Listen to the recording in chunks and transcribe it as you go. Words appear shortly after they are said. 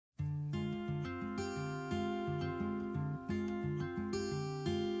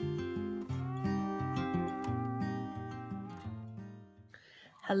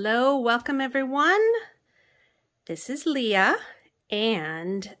Hello, welcome everyone. This is Leah,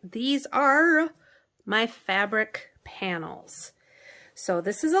 and these are my fabric panels. So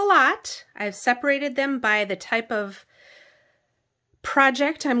this is a lot. I've separated them by the type of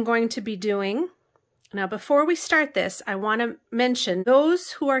project I'm going to be doing. Now, before we start this, I want to mention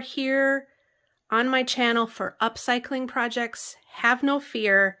those who are here on my channel for upcycling projects, have no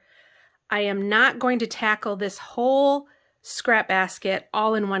fear. I am not going to tackle this whole scrap basket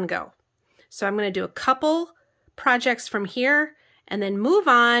all in one go. So I'm going to do a couple projects from here and then move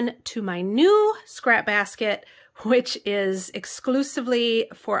on to my new scrap basket, which is exclusively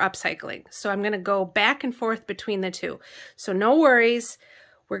for upcycling. So I'm going to go back and forth between the two. So no worries,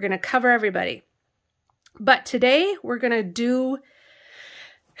 we're going to cover everybody. But today we're going to do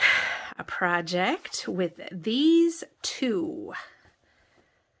a project with these two.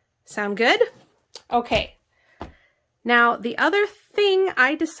 Sound good? Okay. Now, the other thing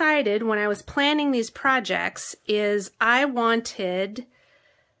I decided when I was planning these projects is I wanted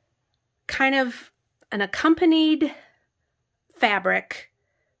kind of an accompanied fabric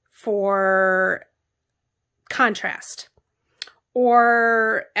for contrast.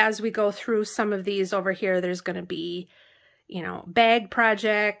 Or as we go through some of these over here, there's going to be, you know, bag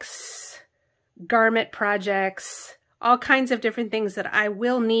projects, garment projects, all kinds of different things that I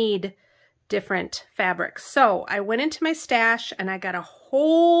will need different fabrics. So I went into my stash and I got a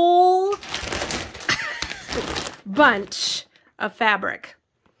whole bunch of fabric.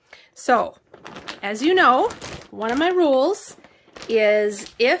 So as you know, one of my rules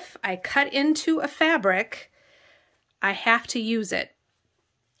is if I cut into a fabric, I have to use it.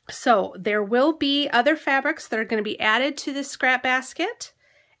 So there will be other fabrics that are going to be added to this scrap basket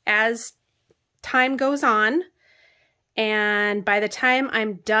as time goes on. And by the time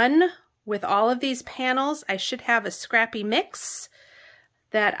I'm done with all of these panels, I should have a scrappy mix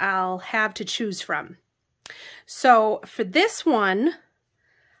that I'll have to choose from. So for this one,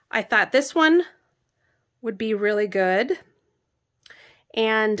 I thought this one would be really good.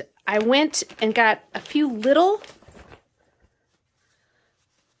 And I went and got a few little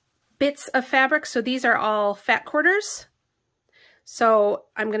bits of fabric. So these are all fat quarters. So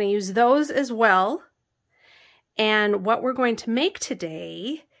I'm going to use those as well. And what we're going to make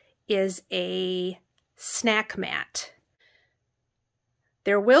today is a snack mat.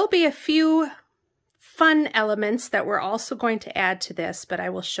 There will be a few fun elements that we're also going to add to this, but I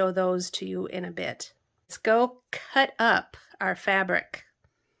will show those to you in a bit. Let's go cut up our fabric.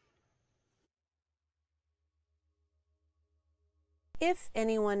 If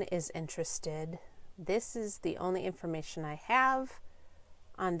anyone is interested, this is the only information I have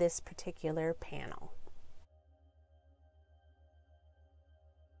on this particular panel.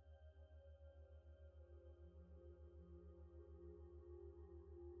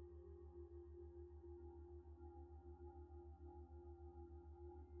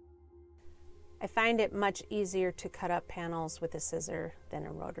 I find it much easier to cut up panels with a scissor than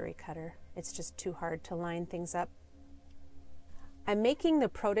a rotary cutter. It's just too hard to line things up. I'm making the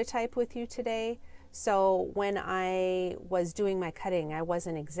prototype with you today, so when I was doing my cutting, I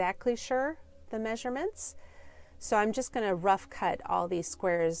wasn't exactly sure the measurements. So I'm just going to rough cut all these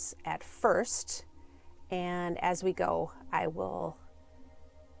squares at first, and as we go, I will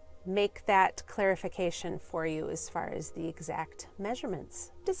make that clarification for you as far as the exact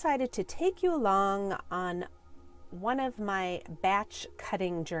measurements. Decided to take you along on one of my batch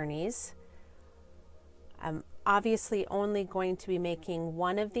cutting journeys. I'm obviously only going to be making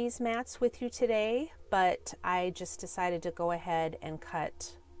one of these mats with you today, but I just decided to go ahead and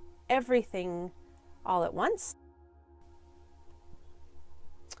cut everything all at once.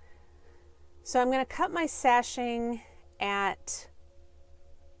 So I'm going to cut my sashing at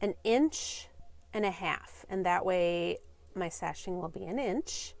 1.5 inches, and that way my sashing will be 1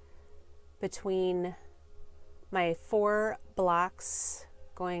 inch between my 4 blocks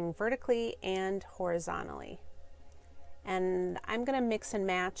going vertically and horizontally. And I'm going to mix and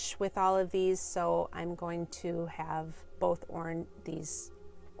match with all of these, so I'm going to have both these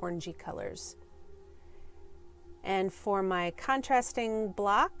orangey colors. And for my contrasting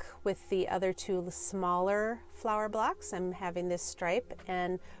block with the other two smaller flower blocks, I'm having this stripe.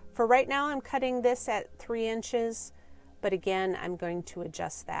 And for right now, I'm cutting this at 3 inches, but again, I'm going to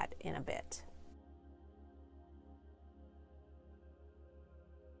adjust that in a bit.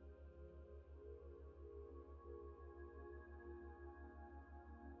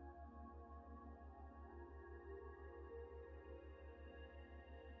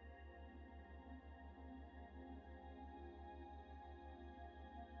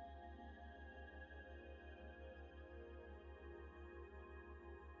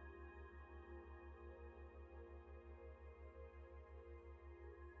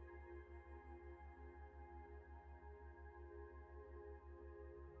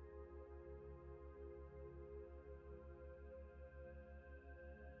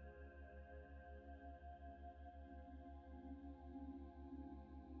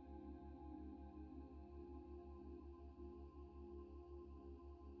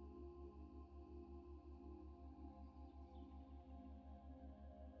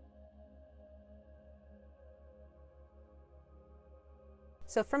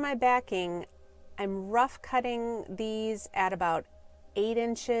 So for my backing, I'm rough cutting these at about 8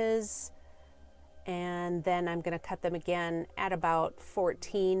 inches, and then I'm going to cut them again at about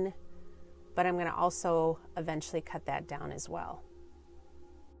 14, but I'm going to also eventually cut that down as well.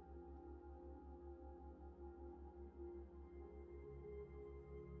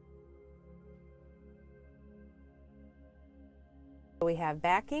 We have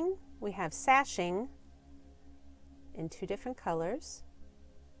backing, we have sashing in 2 different colors.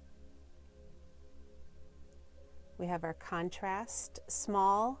 We have our contrast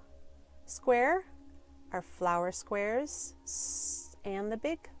small square, our flower squares, and the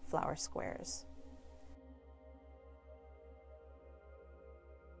big flower squares.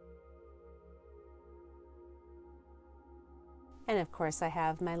 And of course I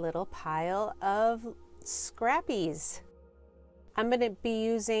have my little pile of scrappies. I'm going to be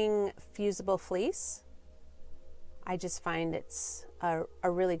using fusible fleece. I just find it's a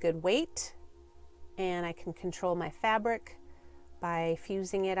really good weight, and I can control my fabric by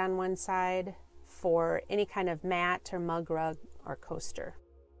fusing it on one side for any kind of mat or mug rug or coaster.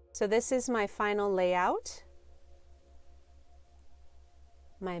 So this is my final layout.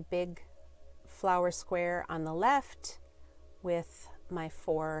 My big flower square on the left with my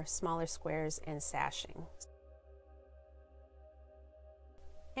 4 smaller squares and sashing.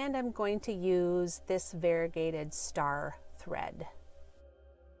 And I'm going to use this variegated star thread.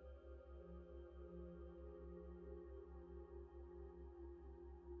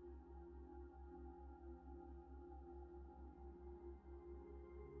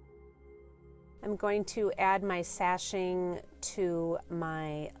 I'm going to add my sashing to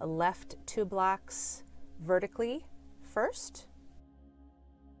my left 2 blocks vertically first.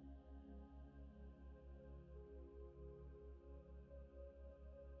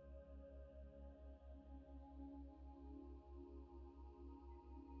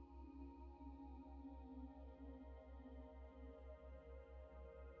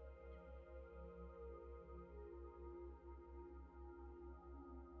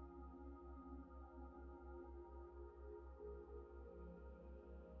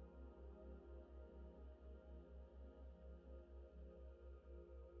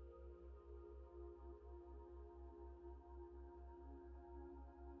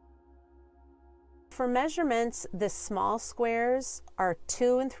 For measurements, the small squares are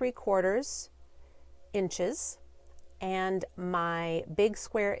 2 3/4 inches, and my big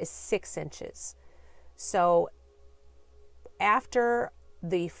square is 6 inches. So after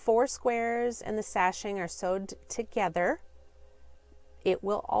the 4 squares and the sashing are sewed together, it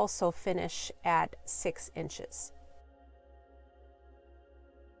will also finish at 6 inches.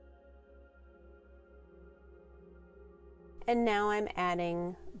 And now I'm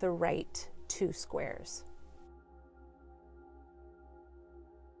adding the right 2 squares.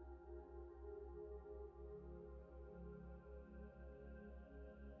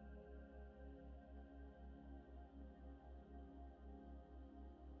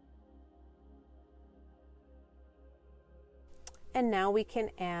 And now we can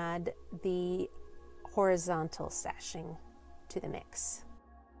add the horizontal sashing to the mix.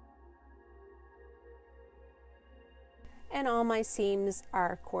 And all my seams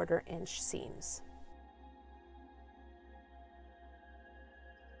are 1/4 inch seams.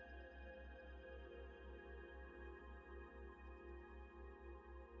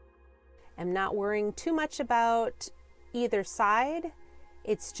 I'm not worrying too much about either side.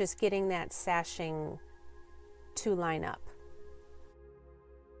 It's just getting that sashing to line up.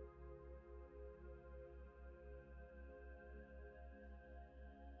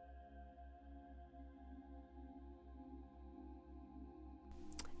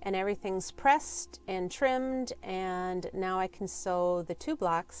 And everything's pressed and trimmed, and now I can sew the 2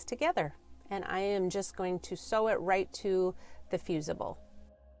 blocks together. And I am just going to sew it right to the fusible.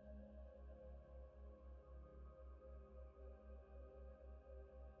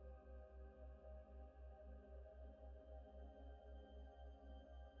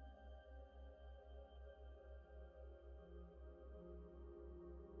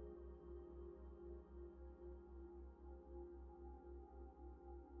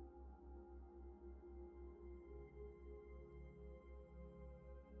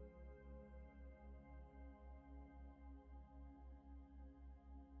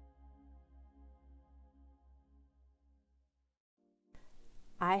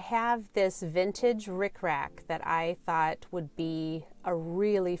 I have this vintage rickrack that I thought would be a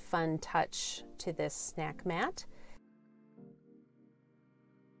really fun touch to this snack mat.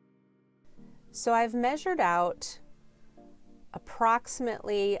 So I've measured out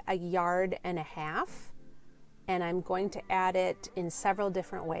approximately 1.5 yards, and I'm going to add it in several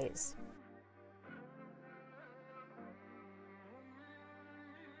different ways.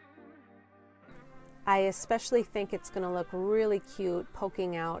 I especially think it's going to look really cute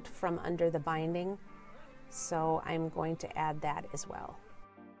poking out from under the binding, so I'm going to add that as well.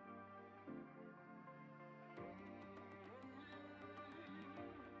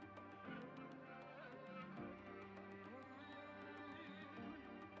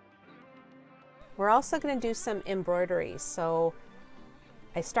 We're also going to do some embroidery, so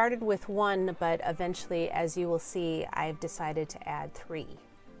I started with one, but eventually, as you will see, I've decided to add 3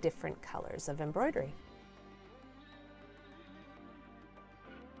 different colors of embroidery.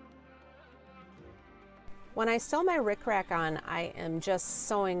 When I sew my rickrack on, I am just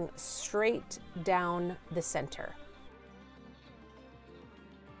sewing straight down the center.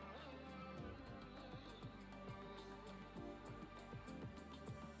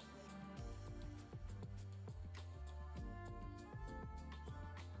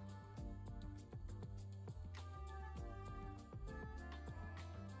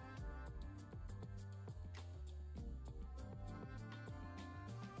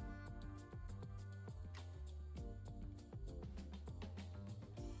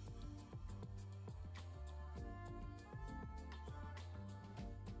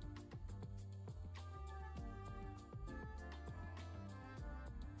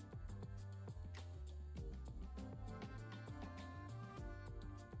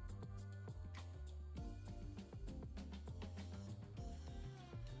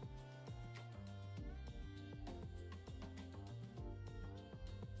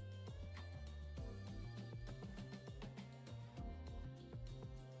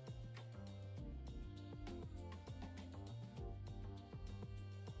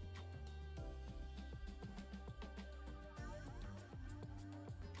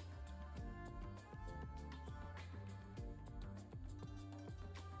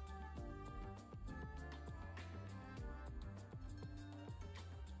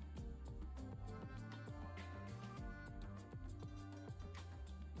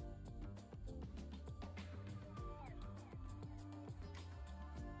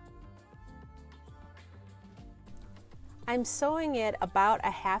 I'm sewing it about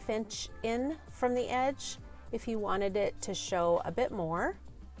a 1/2 inch in from the edge. If you wanted it to show a bit more,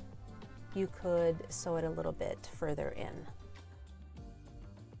 you could sew it a little bit further in.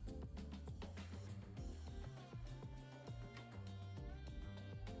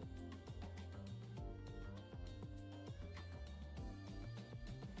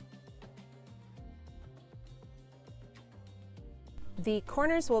 The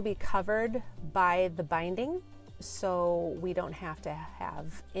corners will be covered by the binding, so we don't have to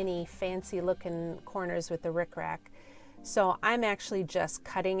have any fancy looking corners with the rickrack. So I'm actually just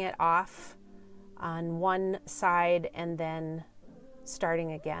cutting it off on one side and then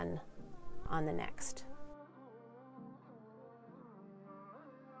starting again on the next.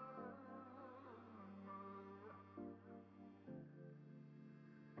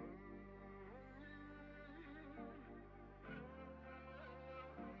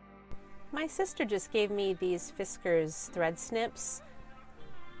 My sister just gave me these Fiskars thread snips,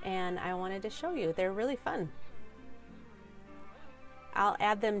 and I wanted to show you. They're really fun. I'll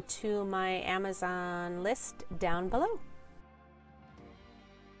add them to my Amazon list down below.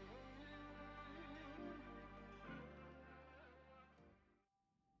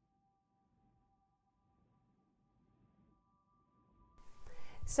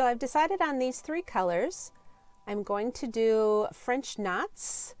 So I've decided on these 3 colors. I'm going to do French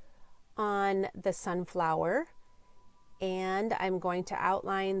knots on the sunflower, and I'm going to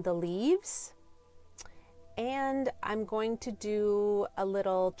outline the leaves, and I'm going to do a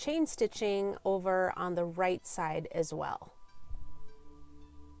little chain stitching over on the right side as well.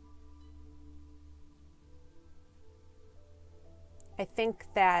 I think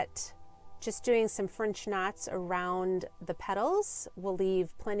that just doing some French knots around the petals will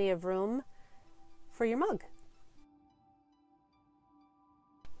leave plenty of room for your mug.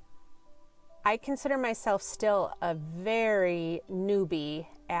 I consider myself still a very newbie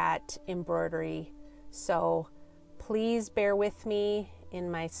at embroidery, so please bear with me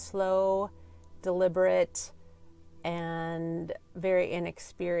in my slow, deliberate, and very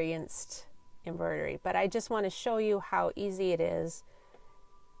inexperienced embroidery. But I just want to show you how easy it is.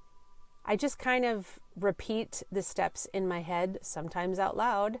 I just kind of repeat the steps in my head, sometimes out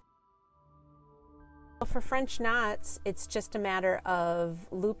loud. For French knots, it's just a matter of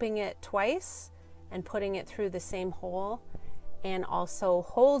looping it twice and putting it through the same hole, and also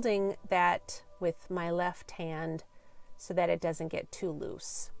holding that with my left hand so that it doesn't get too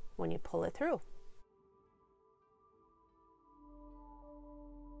loose when you pull it through.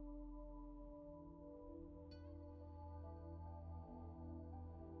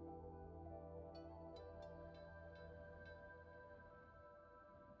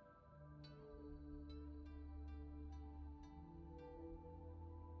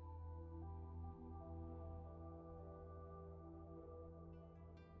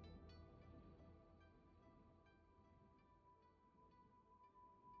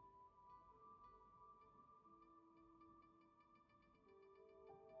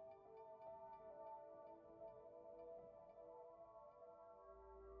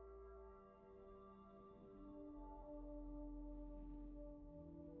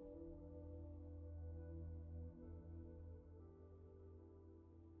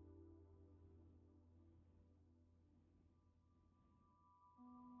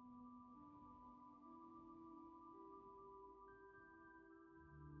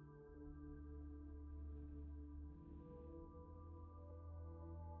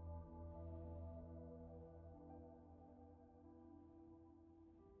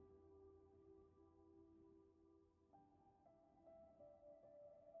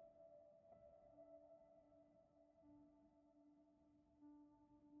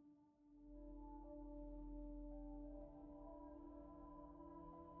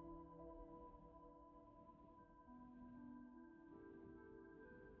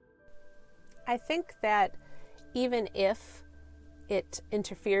 I think that even if it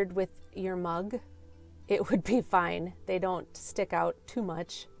interfered with your mug, it would be fine. They don't stick out too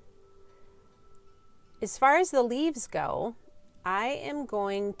much. As far as the leaves go, I am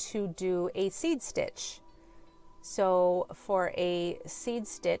going to do a seed stitch. So for a seed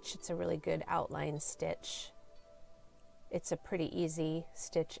stitch, it's a really good outline stitch. It's a pretty easy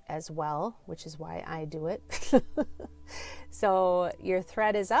stitch as well, which is why I do it. So your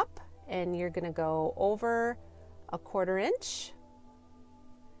thread is up and you're going to go over a 1/4 inch.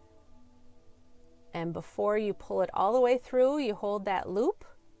 And before you pull it all the way through, you hold that loop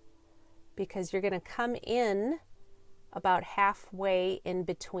because you're going to come in about halfway in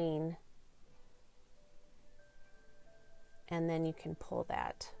between. And then you can pull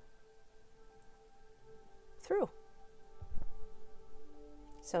that through.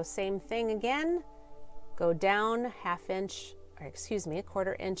 So same thing again, go down 1/2 inch, or excuse me,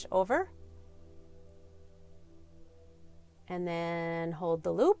 1/4 inch over, and then hold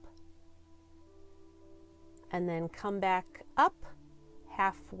the loop, and then come back up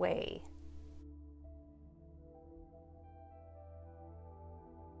halfway.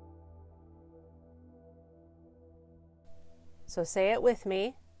 So say it with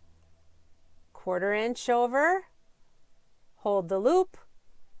me, 1/4 inch over, hold the loop,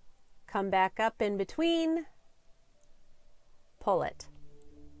 come back up in between, pull it.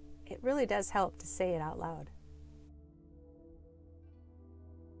 It really does help to say it out loud.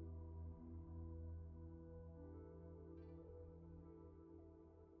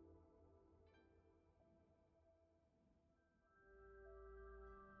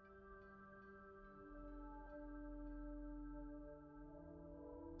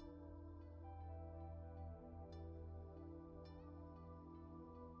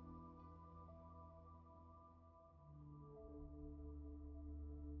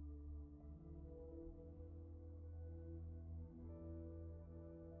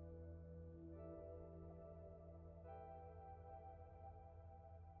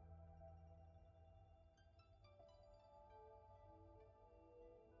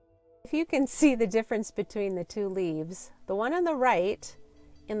 If you can see the difference between the two leaves, the one on the right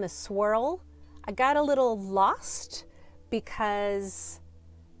in the swirl, I got a little lost because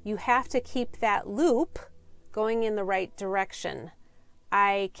you have to keep that loop going in the right direction.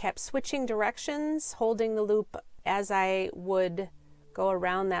 I kept switching directions, holding the loop as I would go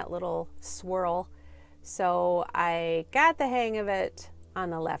around that little swirl. So I got the hang of it on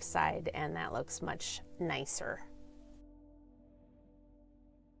the left side, and that looks much nicer.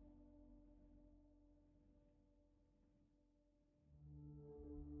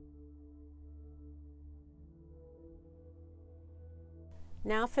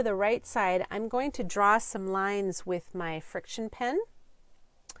 Now for the right side, I'm going to draw some lines with my friction pen.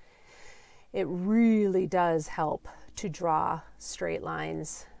 It really does help to draw straight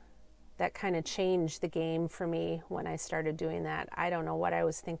lines. That kind of changed the game for me when I started doing that. I don't know what I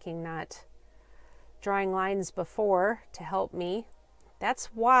was thinking, not drawing lines before to help me. That's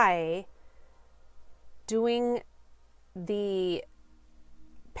why doing the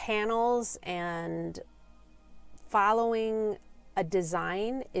panels and following a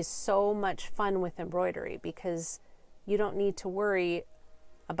design is so much fun with embroidery, because you don't need to worry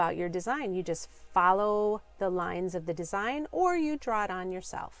about your design. You just follow the lines of the design, or you draw it on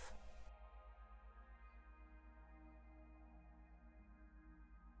yourself.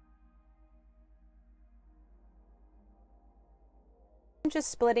 I'm just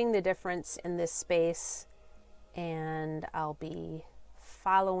splitting the difference in this space, and I'll be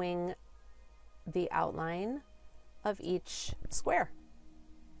following the outline of each square.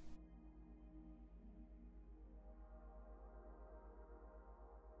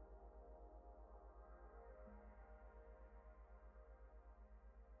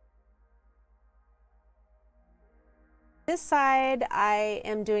 This side I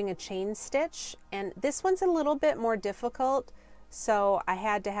am doing a chain stitch, and this one's a little bit more difficult, so I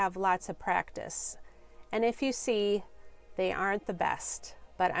had to have lots of practice. And if you see, they aren't the best,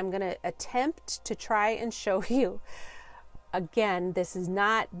 but I'm going to attempt to try and show you. Again,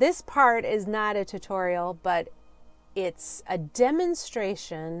 this part is not a tutorial, but it's a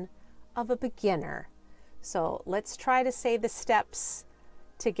demonstration of a beginner. So let's try to say the steps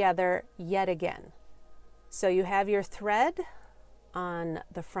together yet again. So you have your thread on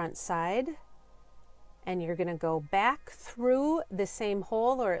the front side, and you're going to go back through the same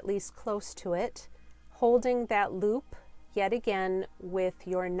hole, or at least close to it, holding that loop yet again with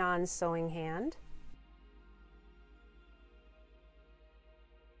your non-sewing hand.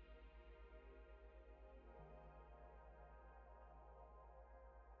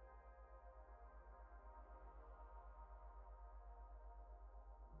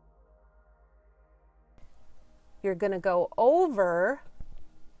 you're going to go over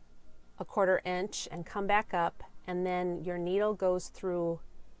a 1/4 inch and come back up, and then your needle goes through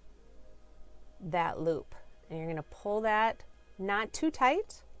that loop. And you're going to pull that, not too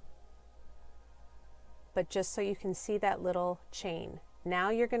tight, but just so you can see that little chain. Now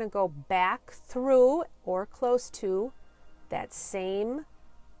you're going to go back through or close to that same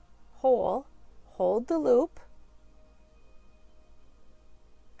hole, hold the loop,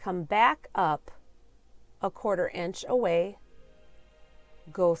 come back up a 1/4 inch away,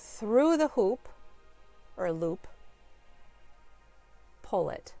 go through the hoop or loop, pull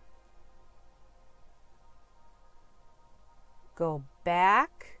it. Go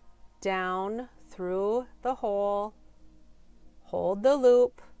back down through the hole, hold the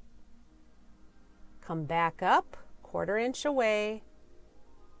loop, come back up 1/4 inch away,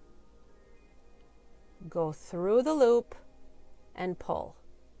 go through the loop and pull.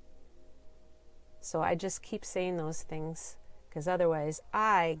 So I just keep saying those things because otherwise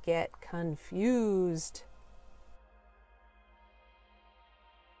I get confused.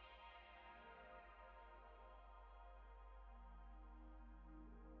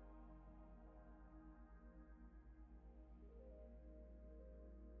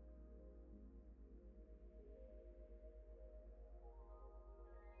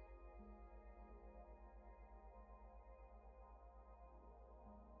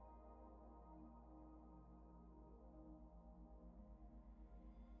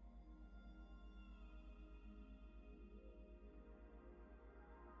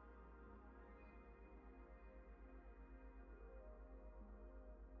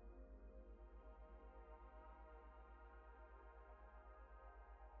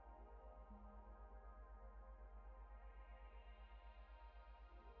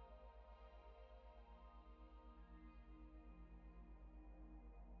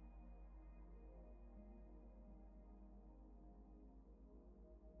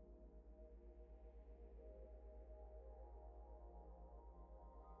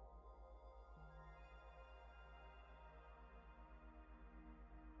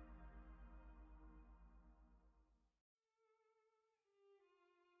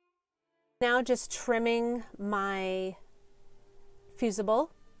 Now just trimming my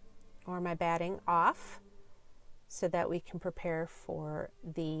fusible or my batting off so that we can prepare for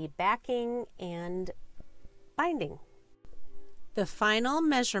the backing and binding. The final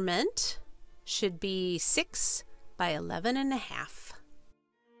measurement should be 6 by 11.5.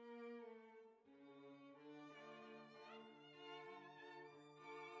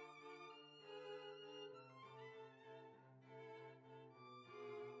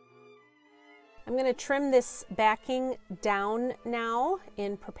 I'm going to trim this backing down now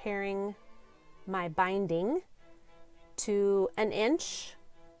in preparing my binding to 1 inch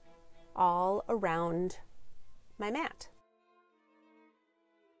all around my mat.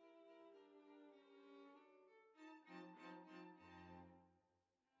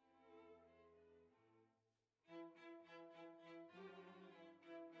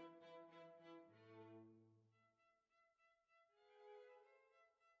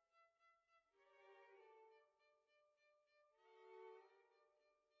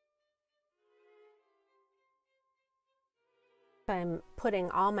 I'm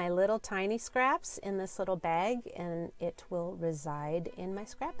putting all my little tiny scraps in this little bag and it will reside in my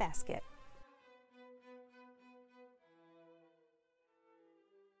scrap basket.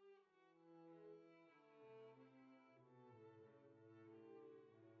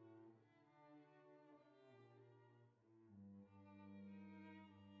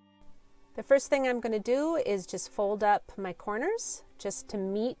 The first thing I'm going to do is just fold up my corners just to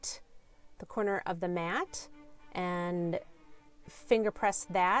meet the corner of the mat and finger press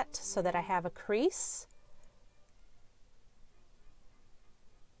that so that I have a crease.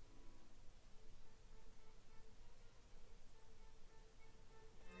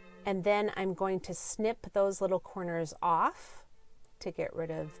 And then I'm going to snip those little corners off to get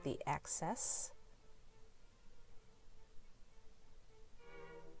rid of the excess.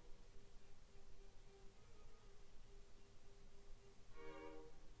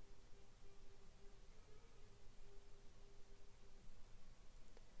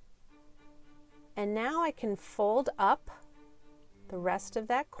 And now I can fold up the rest of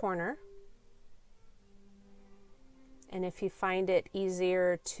that corner. And if you find it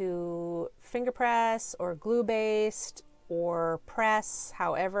easier to finger press or glue based or press,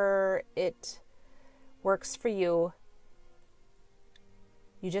 however it works for you,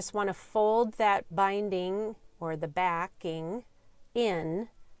 you just want to fold that binding or the backing in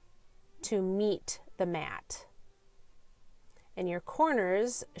to meet the mat. And your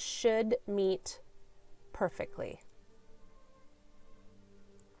corners should meet perfectly.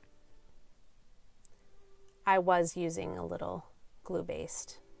 I was using a little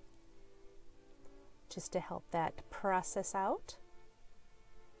glue-based just to help that process out.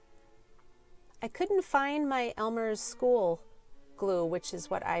 I couldn't find my Elmer's School glue, which is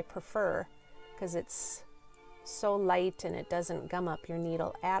what I prefer, because it's so light and it doesn't gum up your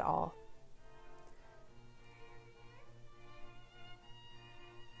needle at all.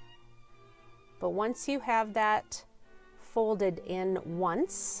 But once you have that folded in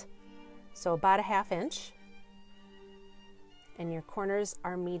once, so about a 1/2 inch, and your corners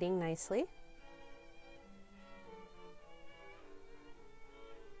are meeting nicely,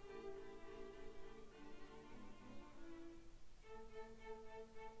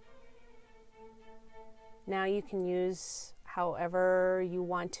 now you can use however you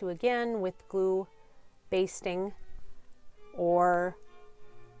want to, again with glue basting or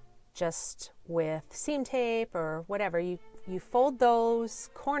just with seam tape or whatever. You fold those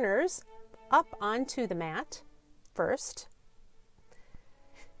corners up onto the mat first,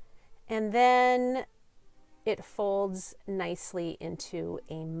 and then it folds nicely into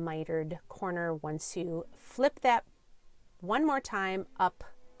a mitered corner once you flip that one more time up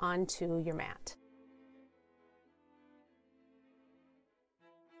onto your mat.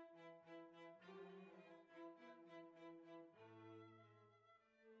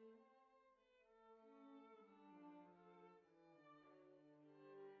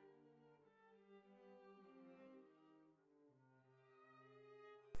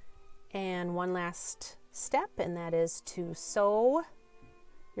 And one last step, and that is to sew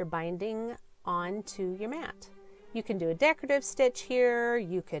your binding onto your mat. You can do a decorative stitch here,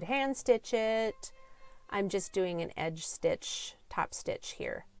 you could hand stitch it. I'm just doing an edge stitch, top stitch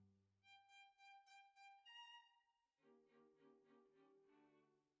here.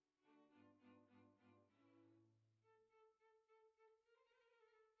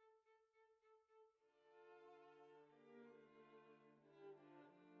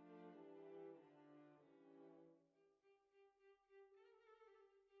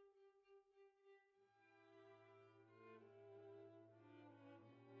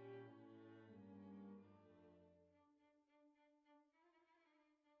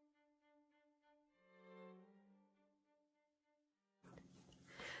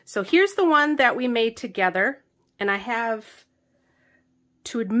 So here's the one that we made together, and I have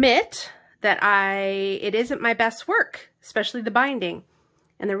to admit that it isn't my best work, especially the binding.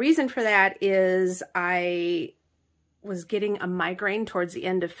 And the reason for that is I was getting a migraine towards the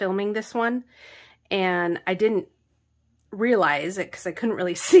end of filming this one, and I didn't realize it because I couldn't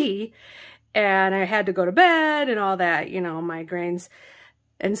really see, and I had to go to bed and all that, you know, migraines.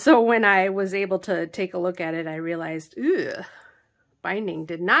 And so when I was able to take a look at it, I realized, ugh, binding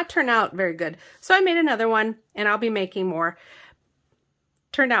did not turn out very good. So I made another one, and I'll be making more.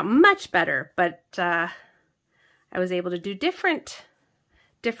 Turned out much better, but I was able to do different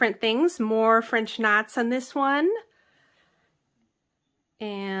things. More French knots on this one,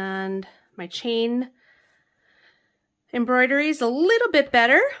 and my chain embroidery is a little bit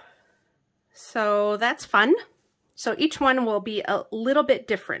better, so that's fun. So each one will be a little bit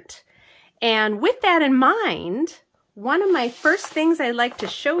different. And with that in mind, one of my first things I'd like to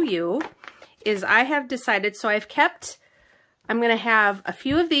show you is I have decided, so I'm going to have a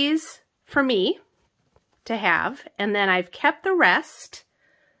few of these for me to have, and then I've kept the rest,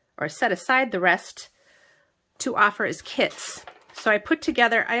 or set aside the rest, to offer as kits. So I put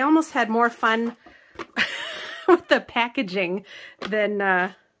together, I almost had more fun with the packaging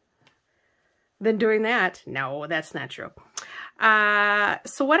than doing that. No, that's not true.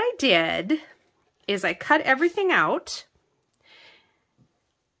 So what I did is I cut everything out.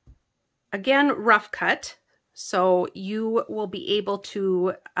 Again, rough cut, so you will be able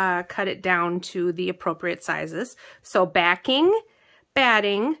to cut it down to the appropriate sizes. So backing,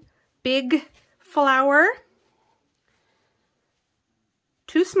 batting, big flower,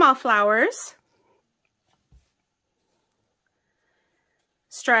 2 small flowers,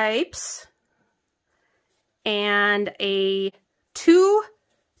 stripes, and 2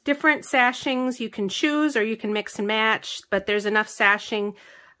 different sashings you can choose, or you can mix and match, but there's enough sashing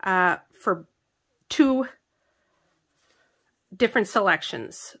for 2 different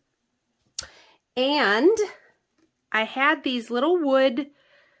selections. And I had these little wood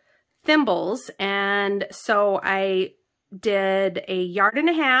thimbles, and so I did 1.5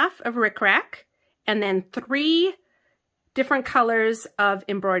 yards of rickrack, and then 3 different colors of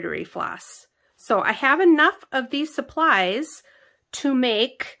embroidery floss. So I have enough of these supplies to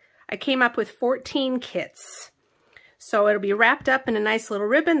make, I came up with 14 kits. So it'll be wrapped up in a nice little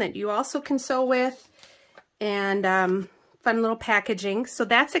ribbon that you also can sew with. and fun little packaging. So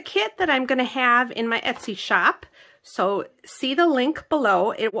that's a kit that I'm going to have in my Etsy shop. So see the link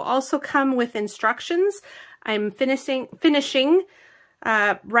below. It will also come with instructions. I'm finishing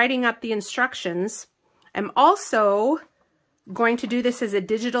writing up the instructions. I'm also going to do this as a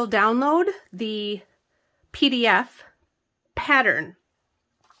digital download, the PDF pattern.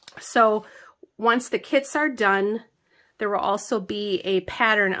 So once the kits are done, there will also be a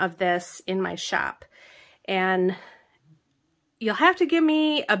pattern of this in my shop. And you'll have to give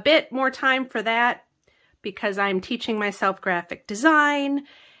me a bit more time for that because I'm teaching myself graphic design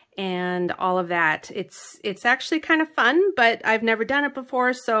and all of that. It's actually kind of fun, but I've never done it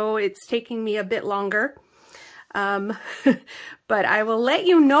before, so it's taking me a bit longer. But I will let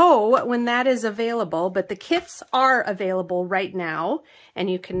you know when that is available. But the kits are available right now, and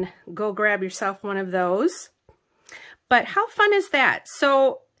you can go grab yourself one of those. But how fun is that?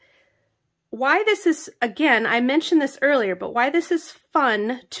 So why this is, again, I mentioned this earlier, but why this is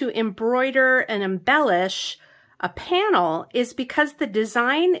fun to embroider and embellish a panel is because the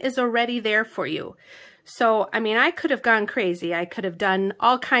design is already there for you. So, I mean, I could have gone crazy. I could have done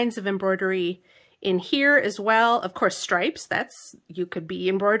all kinds of embroidery in here as well. Of course, stripes, you could be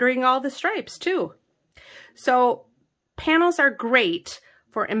embroidering all the stripes too. So panels are great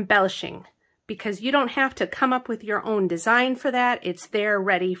for embellishing because you don't have to come up with your own design for that. It's there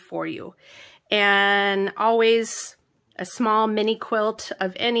ready for you. And always a small mini quilt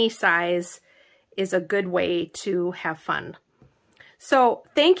of any size is a good way to have fun. So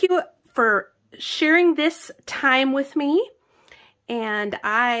thank you for sharing this time with me. And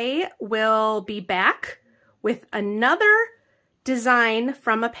I will be back with another design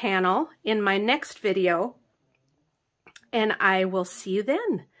from a panel in my next video. And I will see you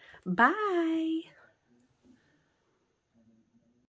then. Bye.